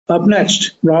Up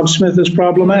next, Rob Smith is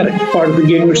Problematic, part of the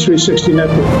Gamers 360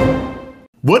 Network.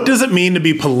 What does it mean to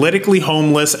be politically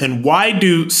homeless, and why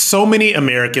do so many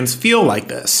Americans feel like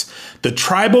this? The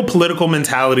tribal political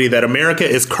mentality that America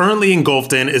is currently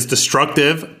engulfed in is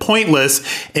destructive,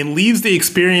 pointless, and leaves the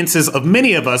experiences of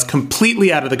many of us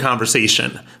completely out of the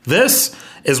conversation. This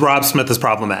is Rob Smith is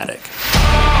Problematic.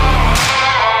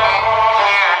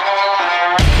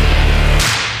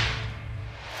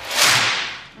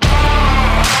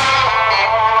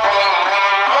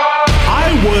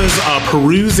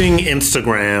 Perusing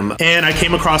Instagram, and I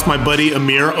came across my buddy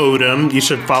Amir Odom. You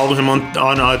should follow him on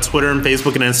Twitter and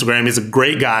Facebook and Instagram. He's a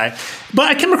great guy. But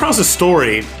I came across a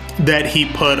story that he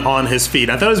put on his feed.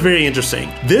 I thought it was very interesting.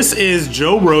 This is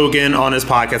Joe Rogan on his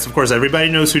podcast. Of course,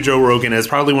 everybody knows who Joe Rogan is,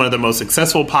 probably one of the most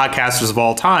successful podcasters of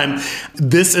all time.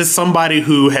 This is somebody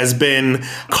who has been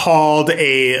called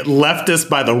a leftist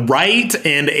by the right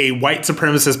and a white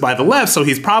supremacist by the left. So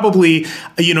he's probably,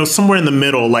 somewhere in the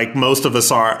middle, like most of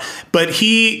us are. But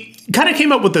he kind of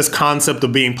came up with this concept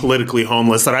of being politically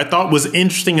homeless that I thought was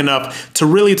interesting enough to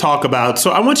really talk about.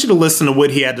 So I want you to listen to what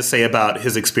he had to say about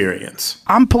his experience.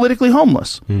 I'm politically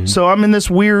homeless. Mm-hmm. So I'm in this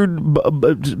weird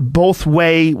both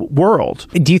way world.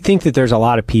 Do you think that there's a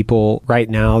lot of people right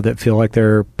now that feel like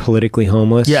they're politically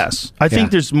homeless? Yes. I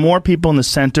think there's more people in the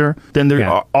center than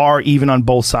there are even on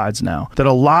both sides now. That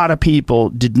a lot of people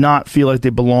did not feel like they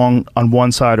belong on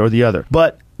one side or the other.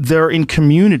 But they're in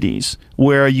communities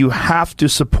where you have to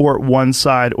support one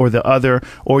side or the other,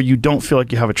 or you don't feel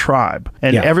like you have a tribe.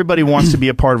 And everybody wants to be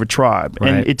a part of a tribe.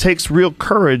 Right. And it takes real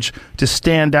courage to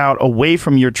stand out away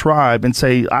from your tribe and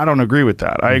say, I don't agree with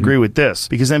that. I agree with this.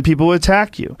 Because then people will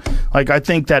attack you. Like, I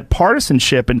think that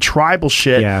partisanship and tribal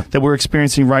shit that we're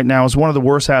experiencing right now is one of the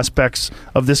worst aspects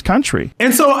of this country.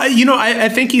 And so, I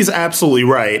think he's absolutely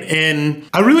right. And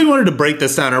I really wanted to break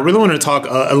this down. I really want to talk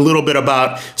a little bit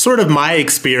about sort of my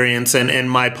experience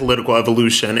and my political evolution.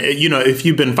 If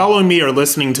you've been following me or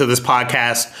listening to this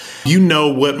podcast, you know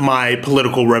what my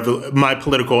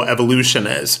political evolution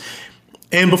is.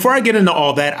 And before I get into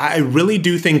all that, I really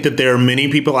do think that there are many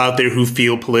people out there who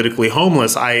feel politically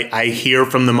homeless. I hear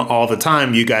from them all the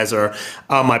time. You guys are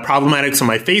my problematics on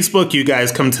my Facebook. You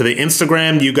guys come to the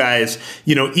Instagram. You guys,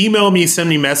 email me, send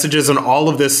me messages and all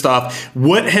of this stuff.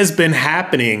 What has been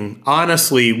happening,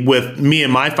 honestly, with me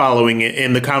and my following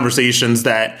in the conversations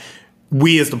that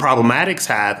we as the problematics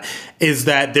have is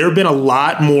that there have been a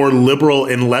lot more liberal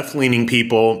and left-leaning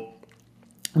people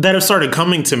that have started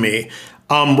coming to me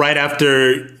right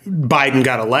after Biden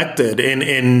got elected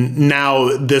and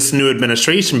now this new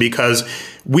administration, because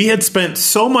we had spent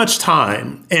so much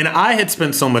time, and I had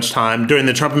spent so much time during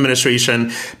the Trump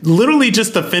administration, literally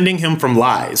just defending him from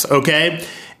lies. Okay.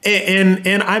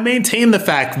 And I maintain the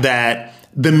fact that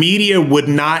the media would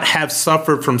not have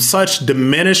suffered from such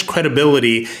diminished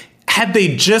credibility had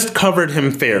they just covered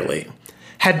him fairly.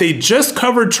 Had they just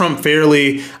covered Trump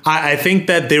fairly, I think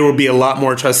that there would be a lot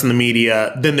more trust in the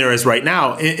media than there is right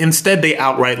now. Instead, they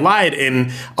outright lied.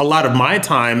 And a lot of my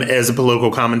time as a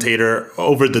political commentator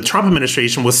over the Trump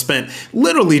administration was spent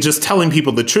literally just telling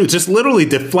people the truth, just literally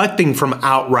deflecting from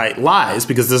outright lies,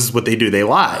 because this is what they do. They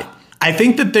lie. I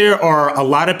think that there are a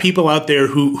lot of people out there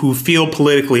who feel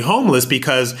politically homeless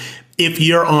because if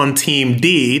you're on Team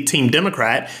D, Team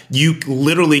Democrat, you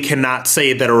literally cannot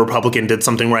say that a Republican did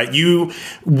something right. You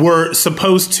were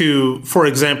supposed to, for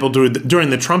example, during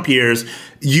the Trump years,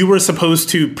 you were supposed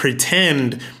to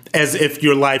pretend as if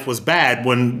your life was bad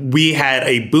when we had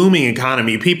a booming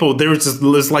economy.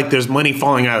 There's money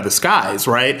falling out of the skies,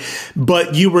 right?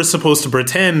 But you were supposed to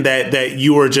pretend that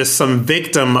you were just some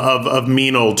victim of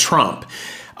mean old Trump.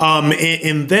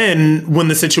 And then when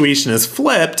the situation is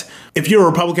flipped, if you're a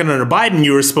Republican under Biden,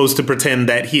 you were supposed to pretend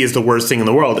that he is the worst thing in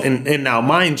the world. And now,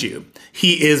 mind you,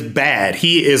 he is bad.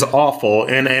 He is awful.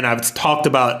 And I've talked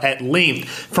about at length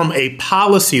from a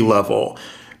policy level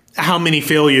how many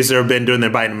failures there have been during the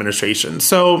Biden administration.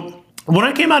 So when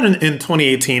I came out in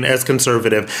 2018 as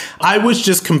conservative, I was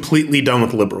just completely done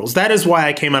with liberals. That is why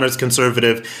I came out as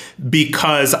conservative,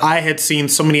 because I had seen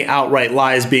so many outright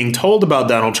lies being told about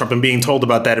Donald Trump and being told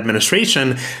about that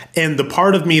administration. And the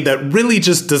part of me that really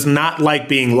just does not like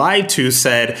being lied to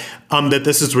said that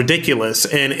this is ridiculous.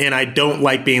 And I don't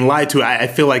like being lied to. I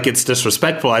feel like it's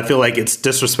disrespectful. I feel like it's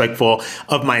disrespectful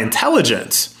of my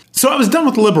intelligence. So I was done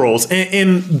with liberals,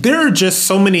 and there are just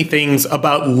so many things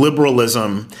about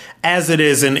liberalism as it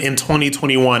is in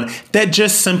 2021 that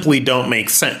just simply don't make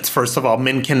sense. First of all,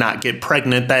 men cannot get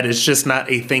pregnant. That is just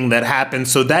not a thing that happens.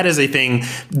 So that is a thing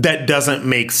that doesn't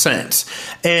make sense.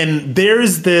 And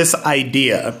there's this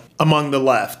idea among the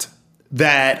left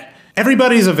that,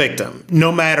 everybody's a victim.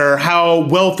 No matter how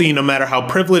wealthy, no matter how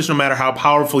privileged, no matter how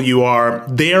powerful you are,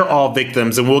 they're all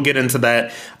victims. And we'll get into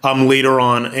that later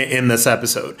on in this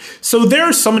episode. So there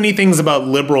are so many things about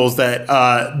liberals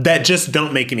that just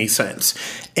don't make any sense.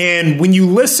 And when you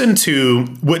listen to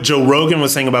what Joe Rogan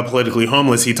was saying about Politically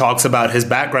Homeless, he talks about his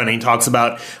background. And he talks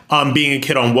about being a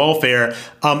kid on welfare,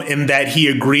 and that he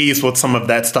agrees with some of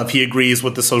that stuff. He agrees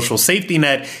with the social safety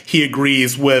net. He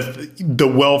agrees with the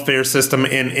welfare system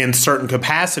in certain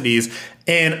capacities.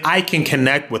 And I can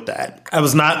connect with that. I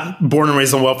was not born and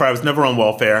raised on welfare. I was never on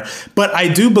welfare. But I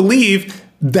do believe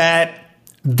that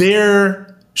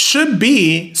there should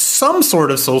be some sort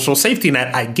of social safety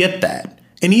net. I get that.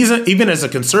 And even as a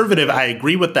conservative, I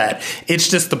agree with that. It's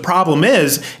just the problem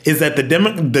is that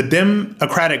the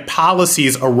democratic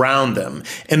policies around them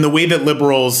and the way that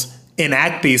liberals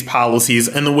enact these policies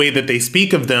and the way that they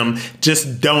speak of them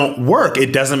just don't work.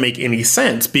 It doesn't make any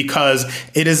sense, because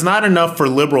it is not enough for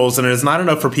liberals and it is not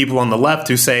enough for people on the left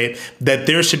to say that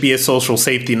there should be a social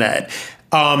safety net.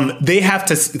 They have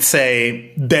to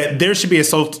say that there should be a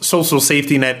social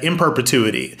safety net in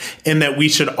perpetuity, and that we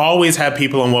should always have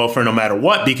people on welfare no matter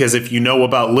what. Because if you know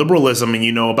about liberalism and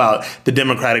you know about the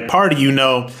Democratic Party, you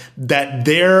know that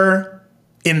their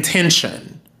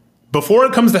intention, before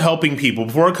it comes to helping people,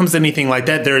 before it comes to anything like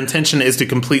that, their intention is to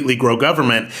completely grow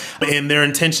government. And their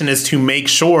intention is to make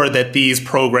sure that these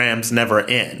programs never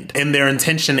end. And their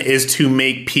intention is to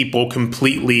make people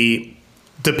completely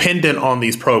dependent on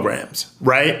these programs,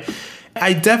 right?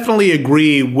 I definitely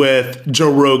agree with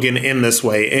Joe Rogan in this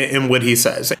way, in what he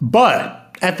says.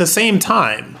 But at the same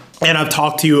time, and I've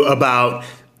talked to you about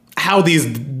how these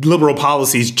liberal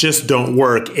policies just don't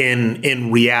work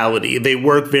in reality. They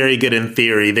work very good in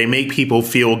theory. They make people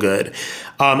feel good.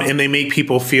 And they make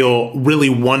people feel really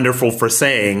wonderful for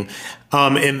saying.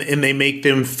 And they make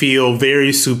them feel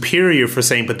very superior for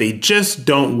saying, but they just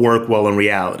don't work well in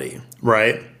reality,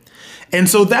 right? And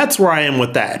so that's where I am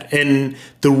with that. And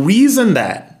the reason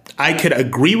that I could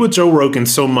agree with Joe Rogan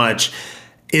so much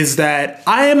is that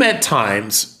I am at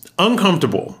times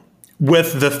uncomfortable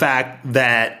with the fact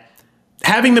that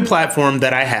having the platform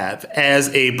that I have as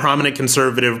a prominent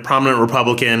conservative, prominent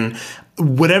Republican,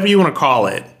 whatever you want to call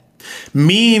it,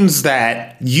 means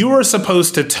that you are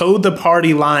supposed to toe the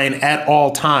party line at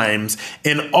all times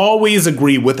and always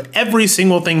agree with every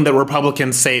single thing that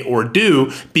Republicans say or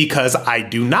do, because I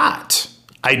do not.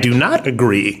 I do not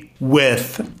agree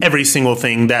with every single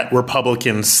thing that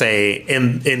Republicans say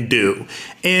and do.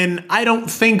 And I don't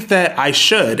think that I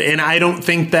should. And I don't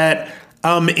think that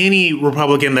any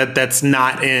Republican that's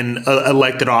not in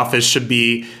elected office should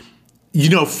be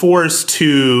forced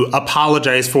to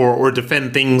apologize for or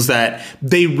defend things that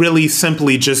they really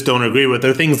simply just don't agree with,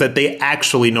 or things that they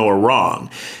actually know are wrong.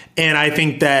 And I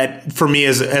think that for me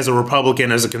as a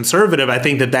Republican, as a conservative, I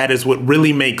think that is what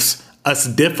really makes us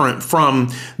different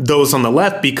from those on the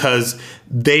left, because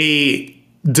they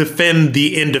defend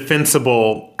the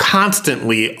indefensible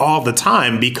constantly all the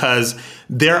time, because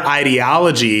their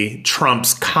ideology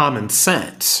trumps common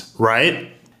sense, right?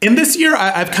 And this year,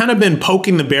 I've kind of been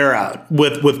poking the bear out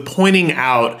with pointing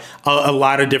out a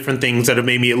lot of different things that have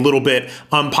made me a little bit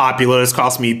unpopular. It's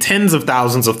cost me tens of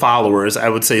thousands of followers, I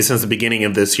would say, since the beginning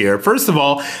of this year. First of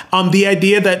all, the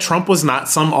idea that Trump was not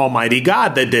some almighty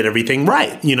God that did everything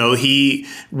right. He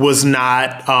was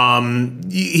not,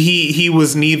 he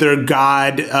was neither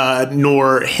God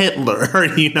nor Hitler,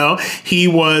 He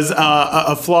was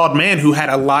a flawed man who had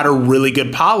a lot of really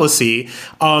good policy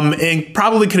and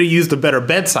probably could have used a better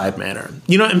bedside manner.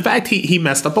 In fact, he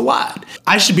messed up a lot.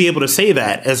 I should be able to say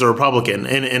that as a Republican,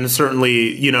 and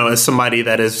certainly, as somebody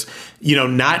that is,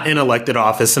 not in elected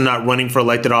office and not running for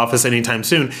elected office anytime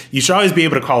soon. You should always be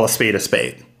able to call a spade a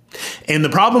spade. And the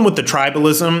problem with the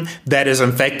tribalism that is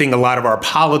infecting a lot of our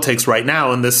politics right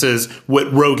now, and this is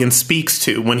what Rogan speaks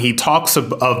to when he talks of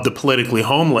the politically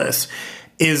homeless,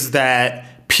 is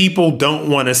that people don't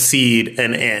want to cede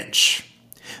an inch.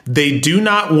 They do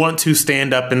not want to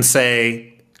stand up and say,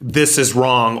 this is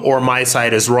wrong, or my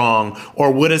side is wrong,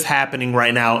 or what is happening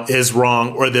right now is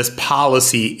wrong, or this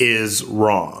policy is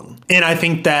wrong. And I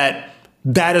think that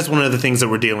is one of the things that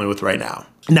we're dealing with right now.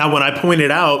 Now, when I pointed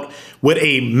out what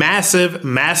a massive,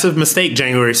 massive mistake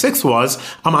January 6th was,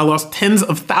 I lost tens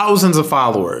of thousands of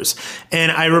followers.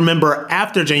 And I remember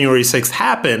after January 6th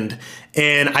happened,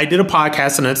 and I did a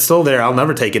podcast, and it's still there, I'll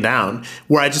never take it down,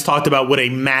 where I just talked about what a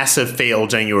massive fail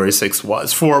January 6th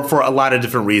was for a lot of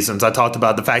different reasons. I talked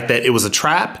about the fact that it was a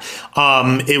trap.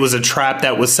 It was a trap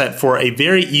that was set for a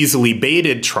very easily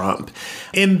baited Trump,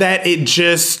 and that it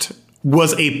just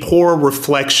was a poor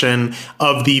reflection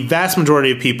of the vast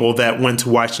majority of people that went to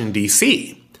Washington,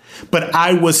 D.C. but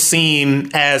I was seen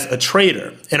as a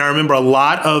traitor. And I remember a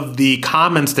lot of the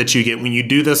comments that you get when you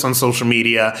do this on social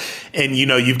media, and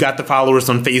you've got the followers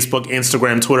on Facebook,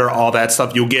 Instagram, Twitter, all that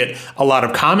stuff. You'll get a lot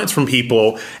of comments from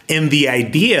people. And the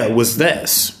idea was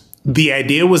this. The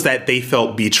idea was that they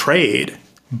felt betrayed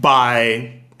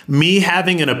by me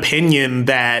having an opinion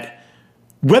that,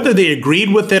 whether they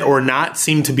agreed with it or not,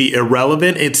 seemed to be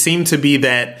irrelevant. It seemed to be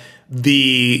that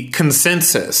the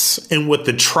consensus in what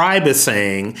the tribe is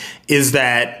saying is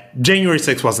that January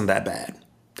 6th wasn't that bad.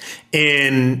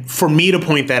 And for me to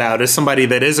point that out as somebody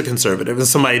that is a conservative, as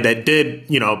somebody that did,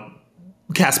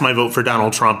 cast my vote for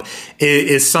Donald Trump,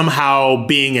 is somehow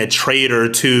being a traitor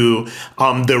to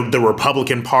the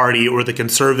Republican Party or the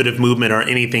conservative movement or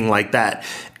anything like that.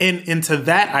 And to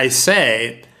that I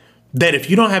say that if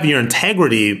you don't have your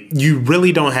integrity, you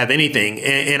really don't have anything.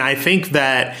 And I think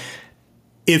that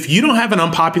if you don't have an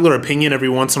unpopular opinion every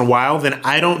once in a while, then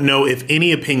I don't know if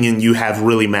any opinion you have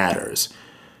really matters.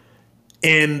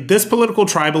 And this political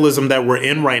tribalism that we're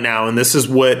in right now, and this is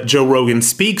what Joe Rogan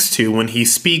speaks to when he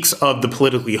speaks of the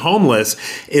politically homeless,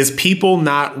 is people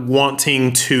not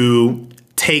wanting to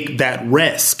take that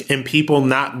risk and people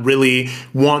not really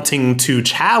wanting to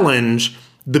challenge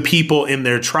the people in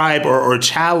their tribe or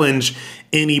challenge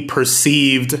any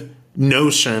perceived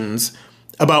notions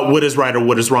about what is right or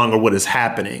what is wrong or what is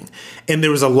happening. And there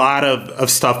was a lot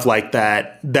of stuff like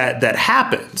that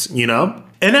happens,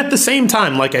 And at the same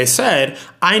time, like I said,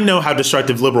 I know how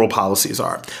destructive liberal policies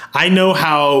are. I know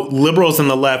how liberals and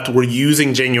the left were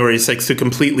using January 6th to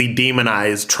completely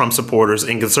demonize Trump supporters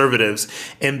and conservatives.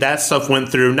 And that stuff went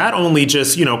through not only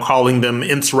just, calling them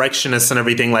insurrectionists and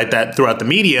everything like that throughout the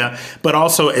media, but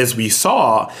also, as we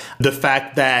saw, the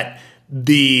fact that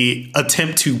the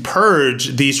attempt to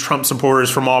purge these Trump supporters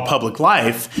from all public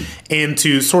life and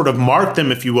to sort of mark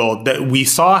them, if you will, that we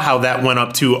saw how that went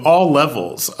up to all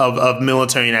levels of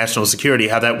military and national security,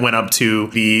 how that went up to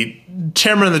the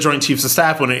chairman of the Joint Chiefs of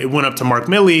Staff, when it went up to Mark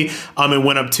Milley, it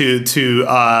went up to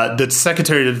the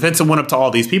Secretary of Defense, it went up to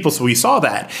all these people. So we saw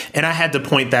that. And I had to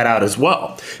point that out as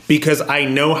well, because I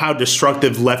know how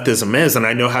destructive leftism is, and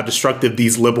I know how destructive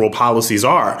these liberal policies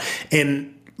are. And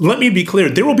let me be clear,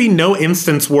 there will be no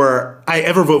instance where I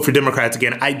ever vote for Democrats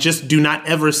again. I just do not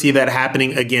ever see that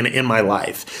happening again in my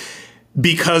life.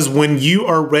 Because when you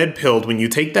are red-pilled, when you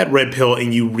take that red pill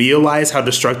and you realize how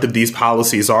destructive these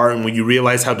policies are, and when you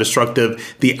realize how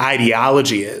destructive the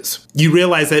ideology is, you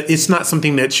realize that it's not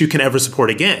something that you can ever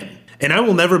support again. And I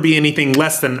will never be anything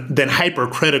less than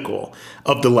hypercritical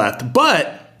of the left.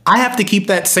 But I have to keep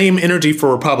that same energy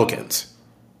for Republicans,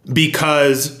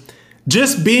 because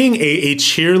just being a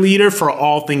cheerleader for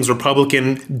all things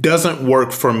Republican doesn't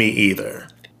work for me either.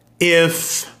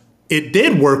 If it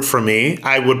did work for me,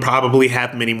 I would probably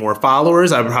have many more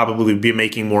followers. I would probably be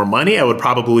making more money. I would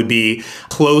probably be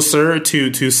closer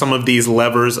to some of these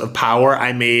levers of power.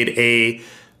 I made a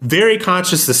very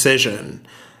conscious decision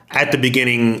at the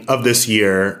beginning of this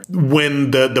year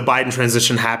when the Biden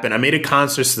transition happened. I made a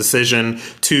conscious decision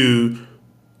to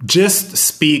just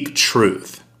speak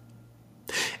truth.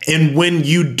 And when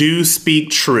you do speak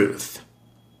truth,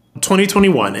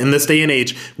 2021, in this day and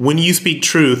age, when you speak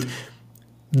truth,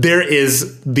 there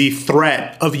is the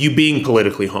threat of you being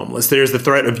politically homeless. There's the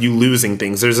threat of you losing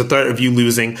things. There's a threat of you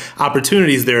losing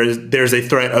opportunities. There's a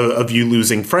threat of you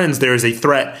losing friends. There is a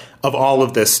threat of all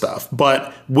of this stuff.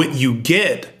 But what you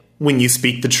get when you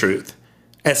speak the truth,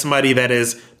 as somebody that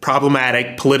is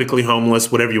problematic, politically homeless,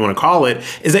 whatever you want to call it,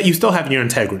 is that you still have your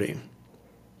integrity.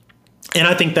 And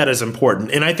I think that is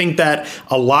important. And I think that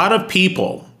a lot of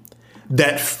people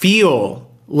that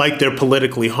feel like they're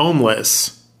politically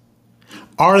homeless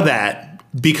are that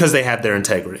because they have their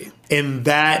integrity. And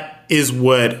that is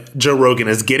what Joe Rogan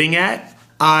is getting at.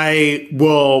 I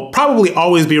will probably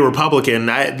always be a Republican.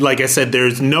 Like I said,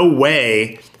 there's no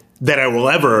way that I will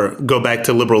ever go back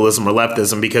to liberalism or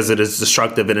leftism, because it is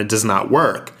destructive and it does not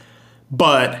work.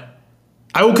 But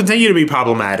I will continue to be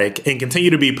problematic and continue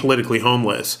to be politically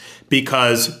homeless,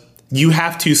 because you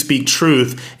have to speak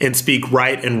truth and speak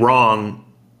right and wrong,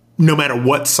 no matter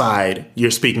what side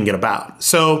you're speaking it about.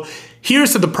 So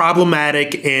here's to the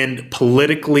problematic and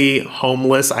politically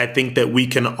homeless. I think that we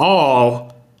can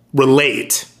all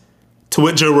relate to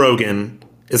what Joe Rogan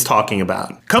is talking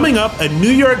about. Coming up, a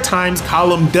New York Times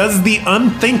column does the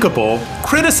unthinkable,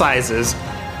 criticizes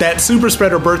that super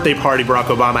spreader birthday party Barack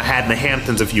Obama had in the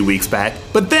Hamptons a few weeks back,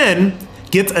 but then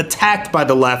gets attacked by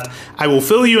the left. I will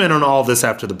fill you in on all this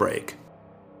after the break.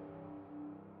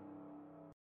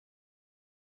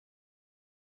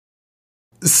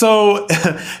 So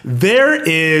there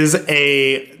is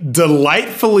a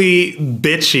delightfully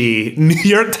bitchy New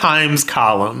York Times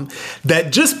column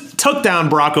that just took down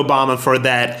Barack Obama for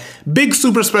that big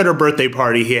super spreader birthday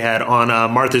party he had on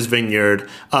Martha's Vineyard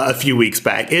a few weeks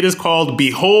back. It is called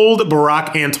Behold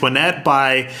Barack Antoinette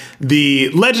by the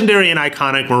legendary and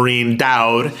iconic Maureen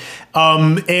Dowd.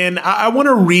 And I want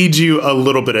to read you a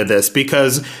little bit of this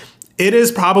because it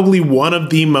is probably one of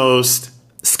the most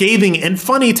scathing and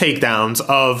funny takedowns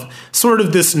of sort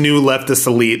of this new leftist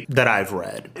elite that I've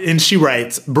read. And she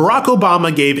writes, Barack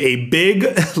Obama gave a big,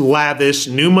 lavish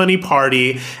new money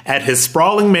party at his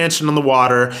sprawling mansion on the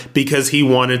water because he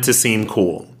wanted to seem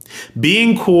cool.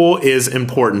 Being cool is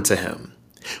important to him.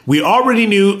 We already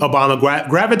knew Obama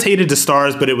gravitated to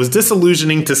stars, but it was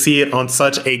disillusioning to see it on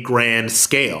such a grand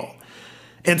scale.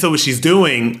 And so what she's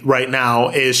doing right now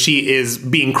is she is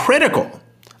being critical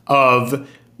of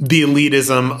the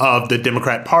elitism of the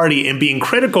Democrat Party and being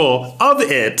critical of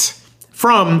it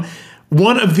from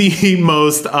one of the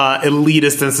most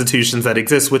elitist institutions that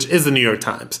exists, which is the New York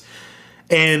Times.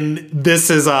 And this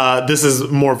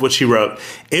is more of what she wrote.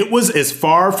 It was as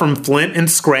far from Flint and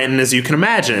Scranton as you can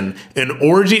imagine. An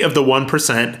orgy of the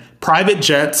 1%, private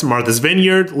jets, Martha's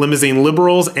Vineyard, limousine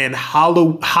liberals, and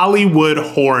Hollywood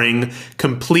whoring,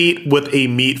 complete with a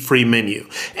meat-free menu.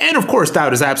 And of course,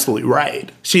 Dowd is absolutely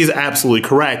right. She's absolutely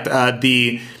correct.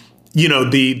 The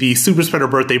super spreader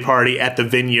birthday party at the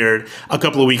Vineyard a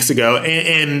couple of weeks ago,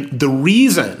 and the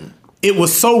reason it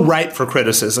was so ripe for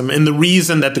criticism, and the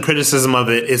reason that the criticism of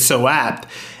it is so apt,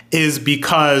 is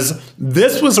because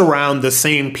this was around the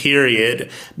same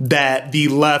period that the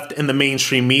left and the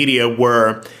mainstream media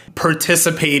were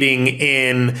participating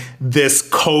in this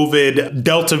COVID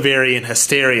Delta variant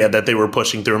hysteria that they were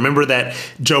pushing through. Remember that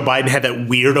Joe Biden had that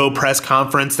weirdo press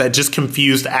conference that just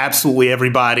confused absolutely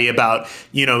everybody about,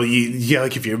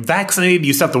 like if you're vaccinated,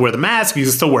 you still have to wear the mask, you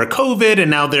can still wear COVID,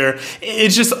 and now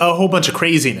it's just a whole bunch of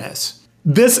craziness.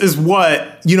 This is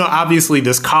what, obviously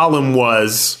this column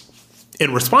was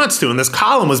in response to. And this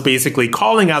column was basically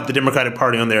calling out the Democratic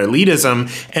Party on their elitism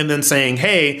and then saying,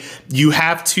 hey, you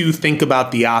have to think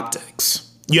about the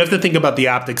optics. You have to think about the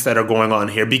optics that are going on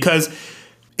here, because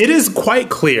it is quite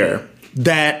clear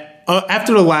that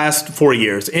after the last 4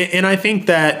 years, and I think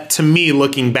that, to me,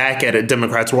 looking back at it,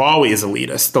 Democrats were always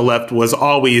elitist. The left was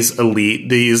always elite.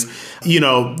 These,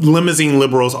 limousine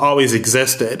liberals always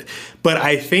existed. But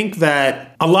I think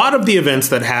that a lot of the events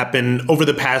that happened over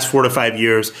the past 4 to 5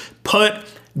 years put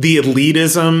the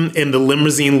elitism and the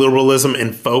limousine liberalism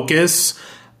in focus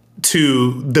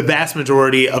to the vast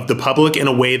majority of the public in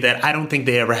a way that I don't think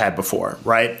they ever had before,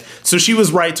 right? So she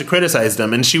was right to criticize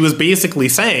them. And she was basically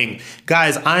saying,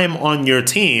 guys, I'm on your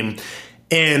team.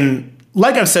 And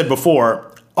like I've said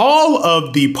before, all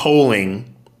of the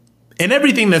polling and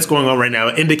everything that's going on right now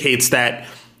indicates that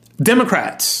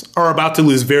Democrats are about to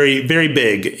lose very, very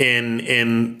big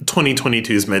in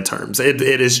 2022's midterms. It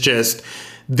is just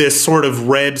this sort of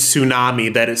red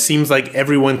tsunami that it seems like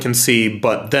everyone can see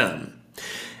but them.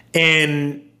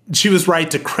 And she was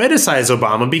right to criticize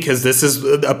Obama because this is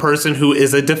a person who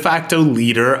is a de facto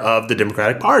leader of the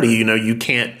Democratic Party. You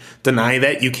can't deny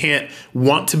that. You can't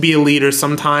want to be a leader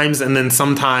sometimes and then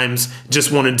sometimes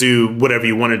just want to do whatever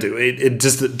you want to do. It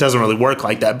just doesn't really work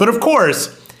like that. But of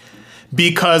course,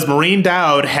 because Maureen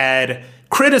Dowd had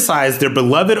criticized their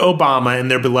beloved Obama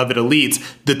and their beloved elites,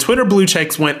 the Twitter blue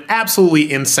checks went absolutely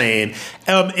insane.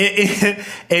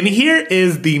 And here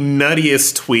is the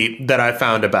nuttiest tweet that I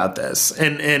found about this.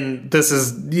 And this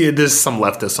is some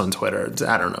leftists on Twitter.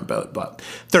 I don't know, about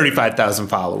 35,000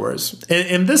 followers.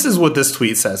 And this is what this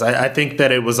tweet says. I think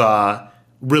that it was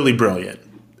really brilliant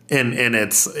in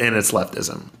its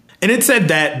leftism. And it said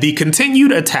that the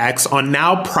continued attacks on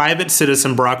now private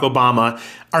citizen Barack Obama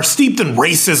are steeped in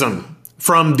racism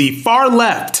from the far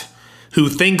left, who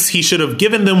thinks he should have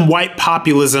given them white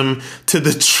populism, to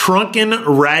the drunken,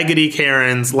 raggedy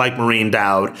Karens like Maureen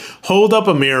Dowd. Hold up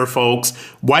a mirror, folks.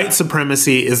 White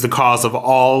supremacy is the cause of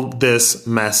all this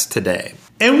mess today.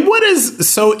 And what is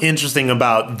so interesting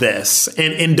about this,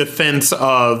 in defense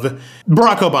of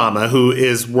Barack Obama, who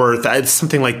is worth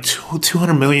something like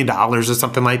 $200 million or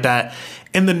something like that.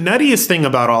 And the nuttiest thing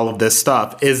about all of this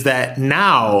stuff is that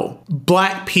now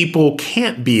black people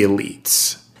can't be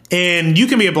elites. And you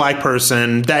can be a black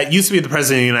person that used to be the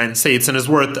president of the United States and is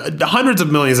worth hundreds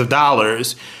of millions of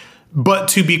dollars, but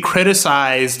to be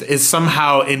criticized is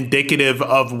somehow indicative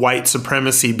of white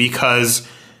supremacy because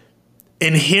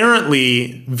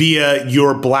inherently, via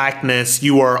your blackness,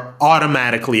 you are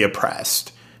automatically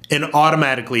oppressed. and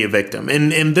automatically a victim.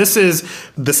 And this is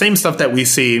the same stuff that we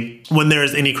see when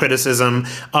there's any criticism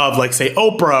of, like, say,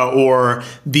 Oprah or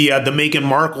the Meghan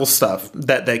Markle stuff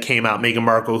that came out. Meghan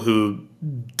Markle, who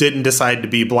didn't decide to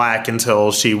be black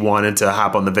until she wanted to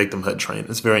hop on the victimhood train.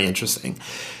 It's very interesting.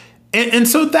 And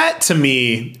so that, to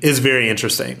me, is very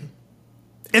interesting.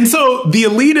 And so the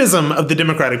elitism of the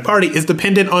Democratic Party is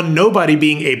dependent on nobody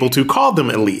being able to call them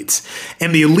elites.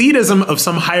 And the elitism of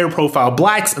some higher profile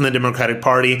blacks in the Democratic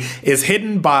Party is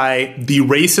hidden by the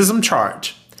racism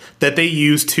charge that they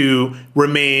use to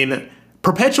remain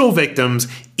perpetual victims,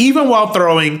 even while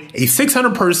throwing a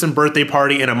 600-person birthday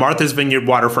party in a Martha's Vineyard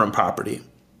waterfront property.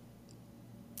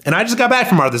 And I just got back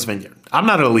from Martha's Vineyard. I'm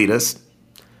not an elitist.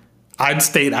 I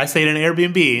stayed in an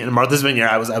Airbnb in Martha's Vineyard.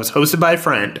 I was hosted by a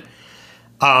friend.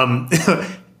 It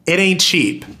ain't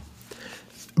cheap.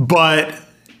 But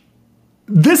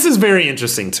this is very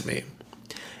interesting to me.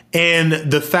 And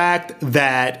the fact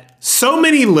that so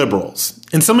many liberals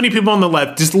and so many people on the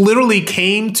left just literally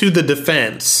came to the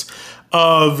defense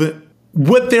of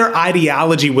what their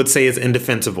ideology would say is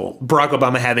indefensible. Barack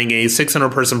Obama having a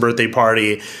 600-person birthday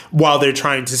party while they're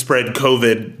trying to spread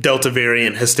COVID Delta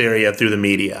variant hysteria through the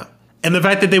media. And the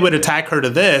fact that they would attack her to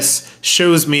this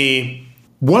shows me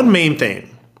one main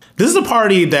thing. This is a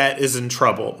party that is in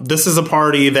trouble. This is a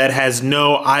party that has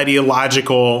no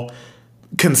ideological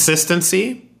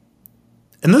consistency.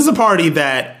 And this is a party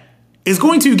that is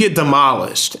going to get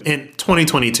demolished in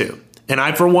 2022. And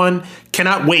I, for one,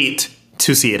 cannot wait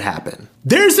to see it happen.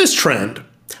 There's this trend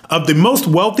of the most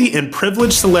wealthy and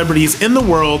privileged celebrities in the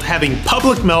world having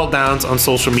public meltdowns on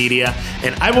social media,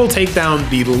 and I will take down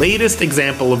the latest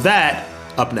example of that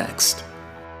up next.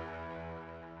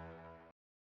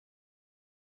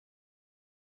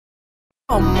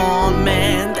 Come on,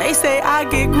 man. They say I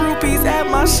get groupies at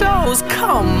my shows.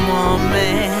 Come on,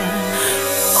 man.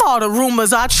 All the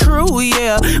rumors are true,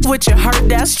 yeah. What you heard,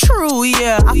 that's true,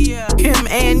 yeah. Him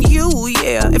and you,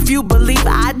 yeah. If you believe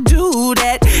I do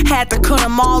that, had to cut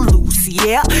them all loose,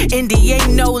 yeah. Indy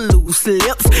ain't no loose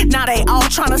lips. Now they all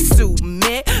trying to sue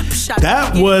me.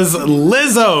 That was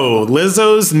Lizzo.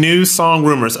 Lizzo's new song,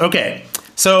 Rumors. Okay,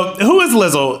 so who is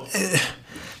Lizzo?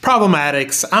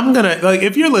 Problematics.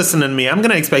 If you're listening to me, I'm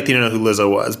going to expect you to know who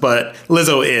Lizzo was, but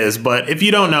Lizzo is. But if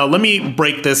you don't know, let me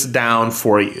break this down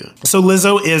for you. So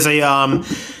Lizzo is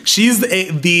she's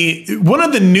one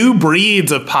of the new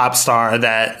breeds of pop star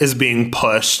that is being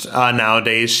pushed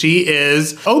nowadays. She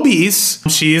is obese.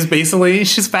 She's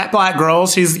fat black girl.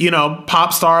 She's,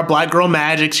 pop star, black girl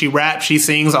magic. She raps, she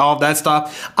sings, all of that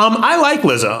stuff. I like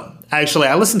Lizzo. Actually,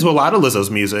 I listen to a lot of Lizzo's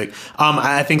music.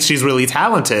 I think she's really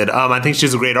talented. I think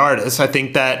she's a great artist. I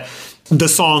think that the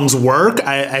songs work.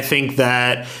 I think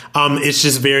that it's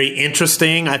just very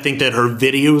interesting. I think that her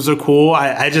videos are cool.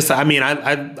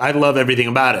 I love everything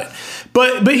about it.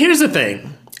 But here's the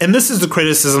thing, and this is the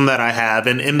criticism that I have,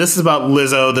 and this is about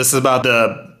Lizzo. This is about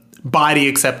the body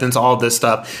acceptance, all this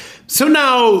stuff. So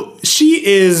now she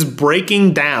is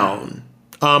breaking down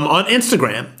on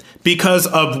Instagram because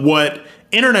of what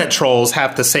internet trolls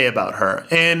have to say about her.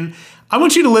 And I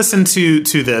want you to listen to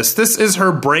this. This is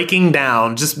her breaking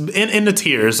down, just into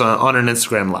tears on an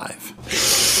Instagram Live.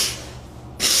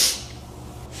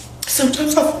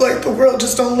 Sometimes I feel like the world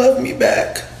just don't love me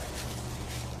back.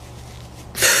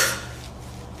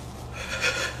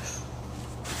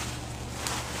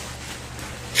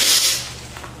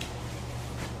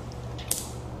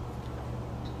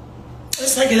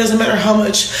 It's like it doesn't matter how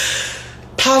much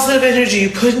positive energy you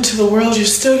put into the world, you're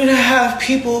still gonna have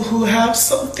people who have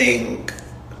something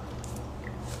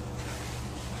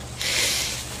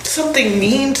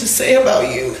mean to say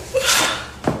about you.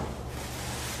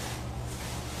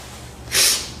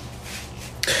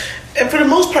 And for the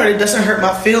most part, it doesn't hurt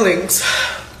my feelings.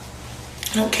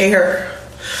 I don't care.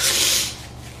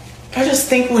 I just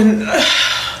think when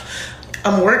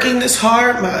I'm working this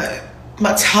hard,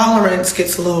 my tolerance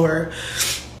gets lower.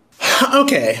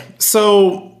 Okay,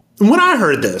 so when I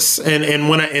heard this,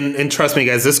 and trust me,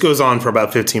 guys, this goes on for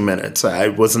about 15 minutes. I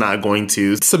was not going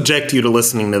to subject you to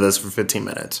listening to this for 15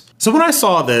 minutes. So when I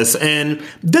saw this, and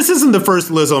this isn't the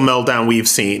first Lizzo meltdown we've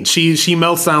seen. She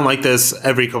melts down like this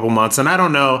every couple months, and I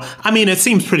don't know. It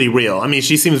seems pretty real.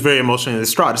 She seems very emotionally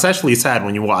distraught. It's actually sad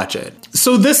when you watch it.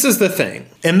 So this is the thing,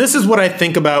 and this is what I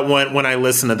think about when I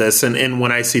listen to this and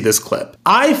when I see this clip.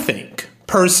 I think,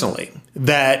 personally,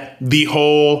 that the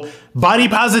whole body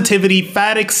positivity,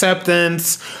 fat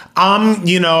acceptance,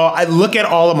 I look at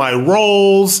all of my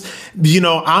roles,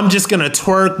 I'm just going to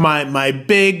twerk my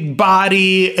big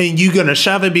body and you going to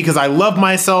shove it because I love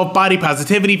myself, body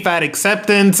positivity, fat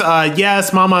acceptance,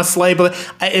 yes, mama slay, but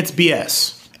it's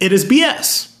BS. It is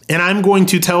BS. And I'm going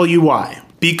to tell you why.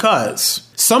 Because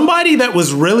somebody that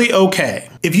was really okay,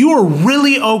 if you were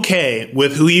really okay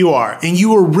with who you are, and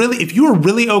if you were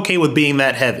really okay with being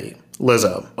that heavy,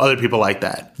 Lizzo, other people like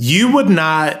that, you would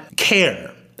not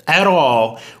care at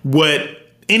all what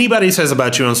anybody says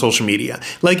about you on social media.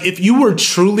 Like, if you were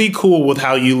truly cool with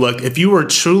how you looked, if you were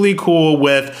truly cool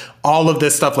with all of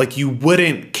this stuff, like, you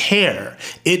wouldn't care.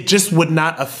 It just would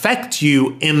not affect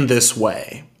you in this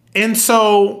way. And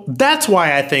so that's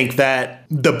why I think that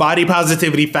the body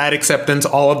positivity, fat acceptance,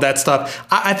 all of that stuff,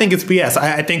 I think it's BS.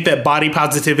 I think that body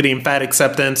positivity and fat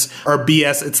acceptance are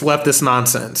BS. It's leftist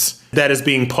nonsense that is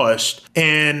being pushed.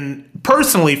 And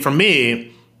personally, for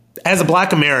me, as a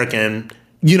Black American,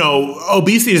 you know,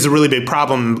 obesity is a really big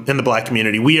problem in the Black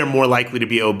community. We are more likely to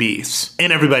be obese,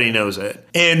 and everybody knows it.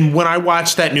 And when I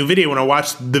watched that new video, when I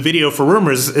watched the video for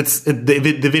Rumors,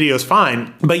 the video is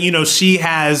fine. But, you know, she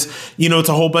has, you know, it's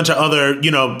a whole bunch of other,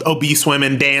 you know, obese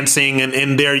women dancing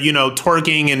and they're, you know,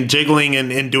 twerking and jiggling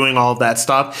and doing all of that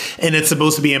stuff. And it's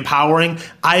supposed to be empowering.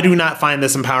 I do not find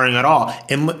this empowering at all.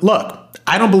 And look,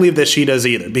 I don't believe that she does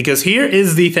either, because here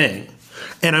is the thing.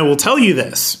 And I will tell you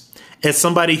this. As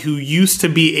somebody who used to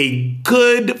be a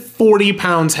good 40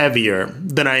 pounds heavier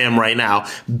than I am right now,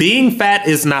 being fat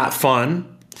is not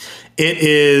fun. It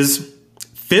is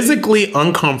physically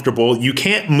uncomfortable. You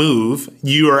can't move.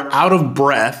 You are out of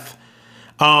breath.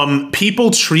 People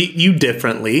treat you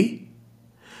differently.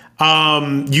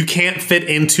 You can't fit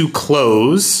into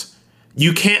clothes.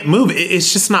 You can't move.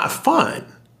 It's just not fun.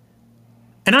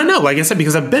 And I know, like I said,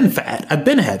 because I've been fat, I've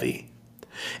been heavy.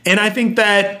 And I think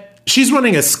that she's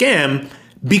running a scam,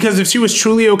 because if she was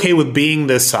truly okay with being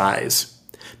this size,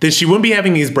 then she wouldn't be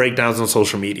having these breakdowns on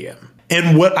social media.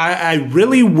 And what I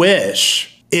really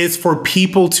wish is for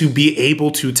people to be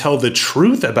able to tell the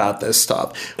truth about this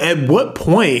stuff. At what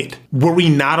point were we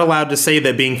not allowed to say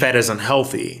that being fat is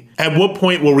unhealthy? At what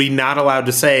point were we not allowed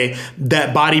to say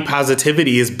that body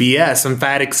positivity is BS and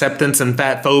fat acceptance and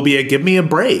fat phobia? Give me a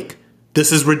break.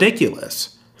 This is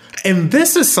ridiculous. And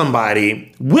this is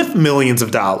somebody with millions of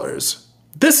dollars.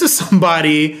 This is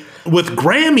somebody with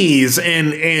Grammys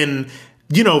and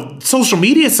you know, social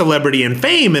media celebrity and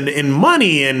fame and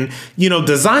money, and, you know,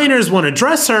 designers want to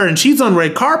dress her, and she's on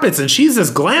red carpets and she's this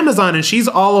glamazon and she's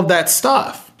all of that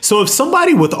stuff. So if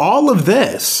somebody with all of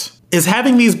this is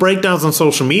having these breakdowns on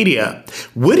social media,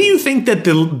 what do you think that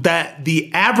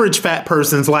the average fat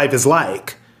person's life is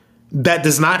like? That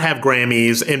does not have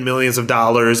Grammys and millions of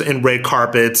dollars and red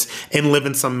carpets and live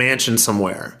in some mansion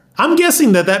somewhere. I'm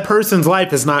guessing that person's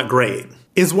life is not great,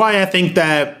 is why I think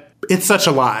that it's such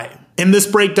a lie. And this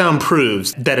breakdown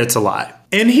proves that it's a lie.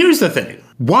 And here's the thing.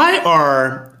 Why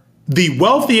are the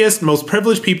wealthiest, most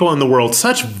privileged people in the world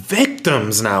such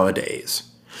victims nowadays?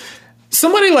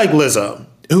 Somebody like Lizzo,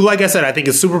 who, like I said, I think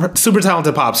is super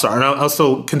talented pop star, and I'll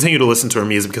still continue to listen to her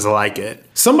music because I like it.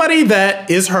 Somebody that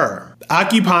is her,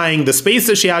 occupying the space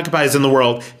that she occupies in the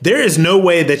world, there is no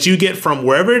way that you get from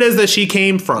wherever it is that she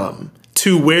came from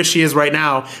to where she is right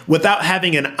now without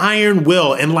having an iron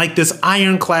will and like this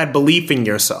ironclad belief in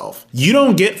yourself. You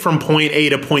don't get from point A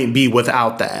to point B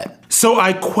without that. So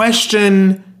I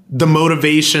question the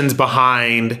motivations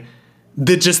behind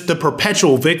the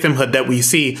perpetual victimhood that we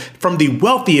see from the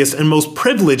wealthiest and most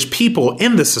privileged people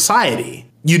in the society.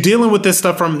 You're dealing with this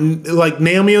stuff from like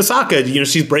Naomi Osaka. You know,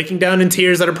 she's breaking down in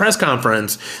tears at a press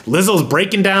conference. Lizzo's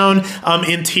breaking down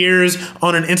in tears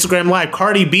on an Instagram Live.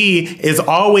 Cardi B is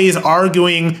always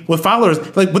arguing with followers.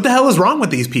 Like, what the hell is wrong with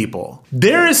these people?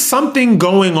 There is something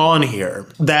going on here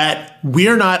that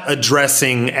we're not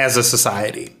addressing as a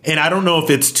society. And I don't know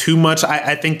if it's too much.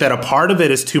 I think that a part of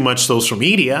it is too much social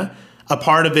media. A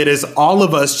part of it is all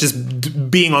of us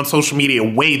just being on social media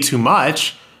way too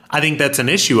much. I think that's an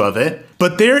issue of it.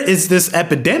 But there is this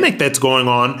epidemic that's going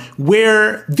on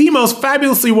where the most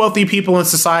fabulously wealthy people in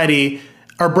society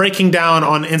are breaking down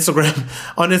on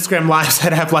Instagram Lives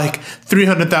that have like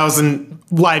 300,000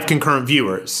 live concurrent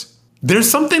viewers. There's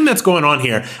something that's going on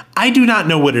here. I do not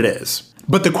know what it is.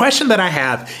 But the question that I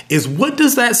have is, what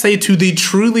does that say to the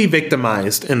truly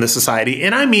victimized in the society?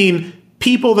 And I mean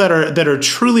people that are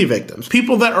truly victims,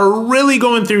 people that are really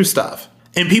going through stuff,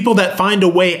 and people that find a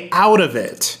way out of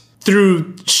it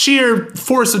through sheer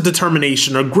force of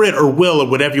determination or grit or will or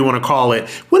whatever you want to call it.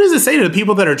 What does it say to the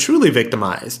people that are truly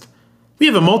victimized? We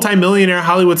have a multimillionaire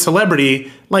Hollywood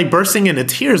celebrity like bursting into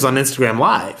tears on Instagram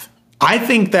Live. I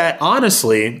think that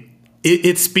honestly,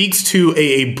 it speaks to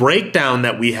a breakdown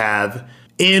that we have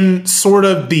in sort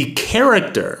of the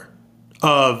character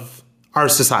of our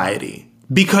society,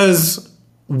 because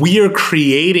we are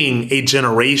creating a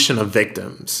generation of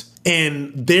victims.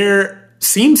 And there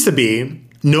seems to be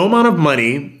no amount of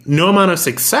money, no amount of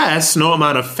success, no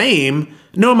amount of fame,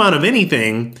 no amount of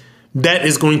anything that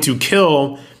is going to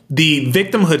kill the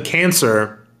victimhood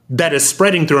cancer that is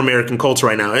spreading through American culture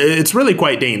right now. It's really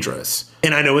quite dangerous.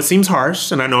 And I know it seems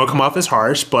harsh, and I know I come off as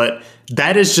harsh, but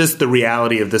that is just the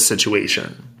reality of this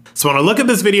situation. So when I look at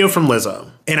this video from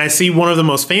Lizzo, and I see one of the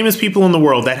most famous people in the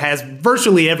world that has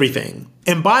virtually everything,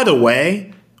 and by the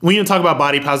way, when you talk about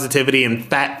body positivity and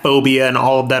fat phobia and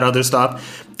all of that other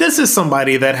stuff, this is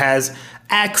somebody that has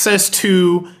access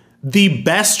to the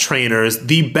best trainers,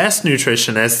 the best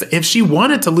nutritionists. If she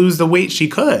wanted to lose the weight, she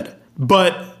could.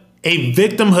 But a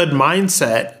victimhood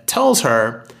mindset tells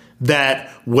her that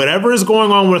whatever is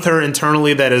going on with her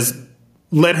internally that has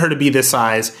led her to be this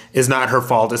size is not her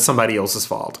fault. It's somebody else's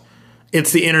fault.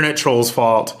 It's the internet troll's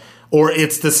fault, or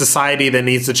it's the society that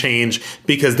needs to change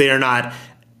because they are not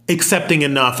accepting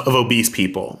enough of obese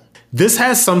people. This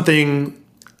has something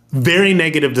very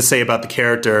negative to say about the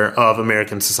character of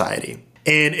American society.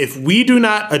 And if we do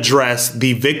not address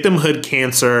the victimhood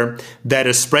cancer that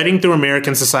is spreading through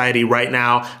American society right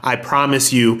now, I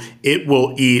promise you it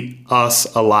will eat us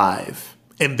alive.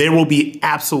 And there will be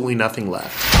absolutely nothing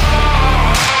left.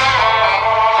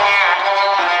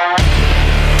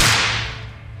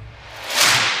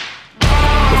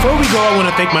 Before we go, I want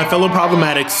to thank my fellow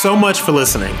Problematics so much for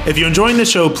listening. If you're enjoying the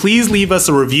show, please leave us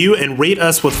a review and rate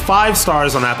us with 5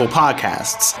 stars on Apple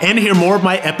Podcasts. And to hear more of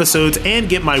my episodes and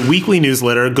get my weekly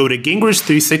newsletter, go to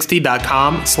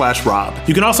gingrich360.com/Rob.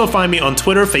 You can also find me on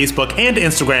Twitter, Facebook, and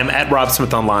Instagram at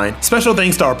RobSmithOnline. Special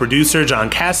thanks to our producer,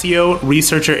 John Cassio,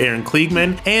 researcher Aaron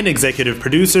Kliegman, and executive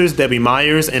producers Debbie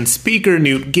Myers and speaker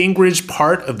Newt Gingrich,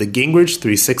 part of the Gingrich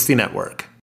 360 Network.